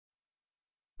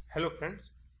Hello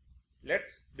friends,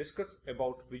 let's discuss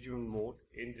about visual mode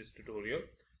in this tutorial.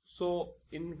 So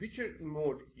in visual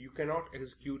mode you cannot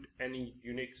execute any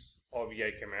Unix or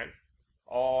VI command,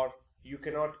 or you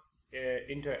cannot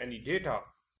enter any data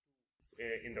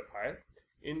in the file.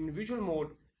 In visual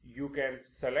mode you can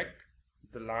select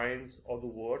the lines or the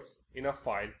words in a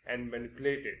file and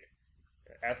manipulate it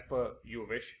as per your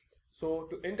wish. So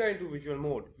to enter into visual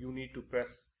mode you need to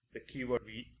press the keyword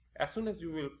V. As soon as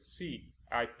you will see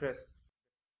I press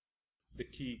the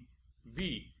key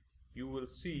V, you will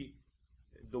see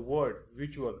the word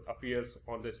visual appears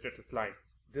on the status line.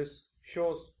 This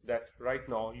shows that right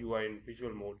now you are in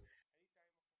visual mode.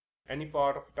 Any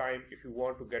part of time, if you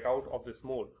want to get out of this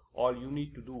mode, all you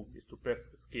need to do is to press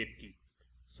escape key.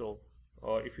 So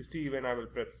if you see, when I will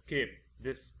press escape,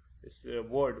 this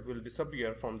word will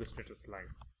disappear from the status line.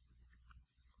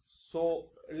 So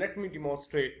let me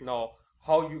demonstrate now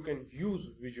how you can use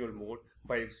visual mode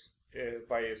by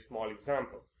a small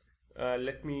example.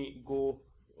 Let me go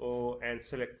and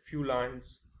select few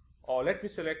lines, or let me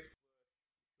select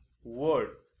word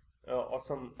or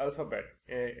some alphabet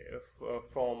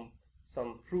from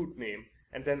some fruit name,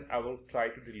 and then I will try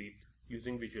to delete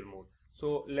using visual mode.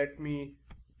 So let me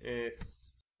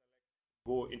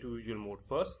go into visual mode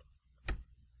first,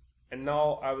 and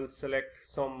now I will select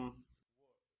some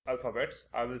alphabets.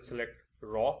 I will select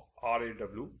raw,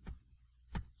 RAW.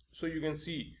 So you can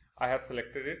see I have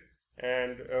selected it,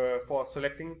 and for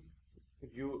selecting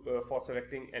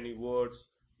any words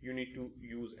you need to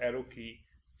use arrow key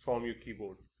from your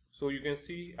keyboard. So you can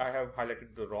see I have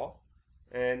highlighted the raw,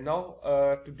 and now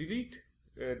to delete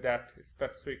that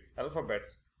specific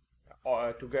alphabets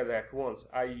together at once,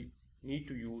 I need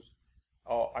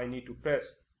to press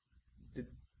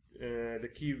the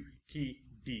key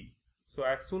D. So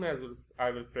as soon as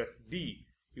I will press D,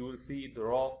 you will see the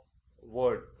raw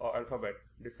word or alphabet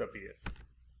disappears.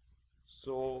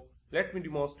 So let me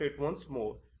demonstrate once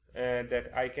more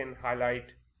that I can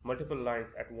highlight multiple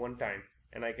lines at one time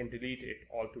and I can delete it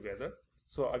altogether.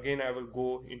 So again I will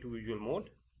go into visual mode,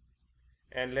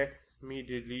 and let me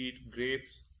delete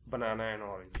grapes, banana and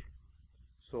orange.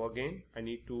 So again I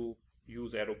need to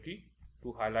use arrow key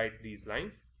to highlight these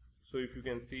lines. So if you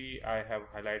can see, I have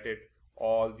highlighted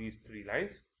all these three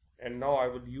lines, and now I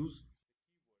will use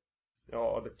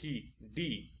the key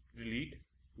D to delete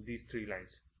these three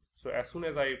lines. So as soon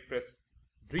as I press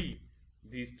D,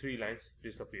 these three lines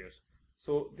disappears.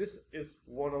 So this is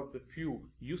one of the few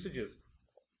usages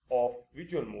of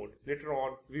visual mode. Later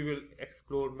on we will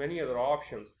explore many other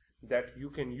options that you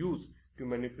can use to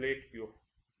manipulate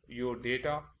your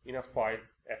data in a file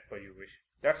as per your wish.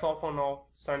 That's all for now.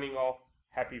 Signing off.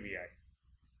 Happy VI.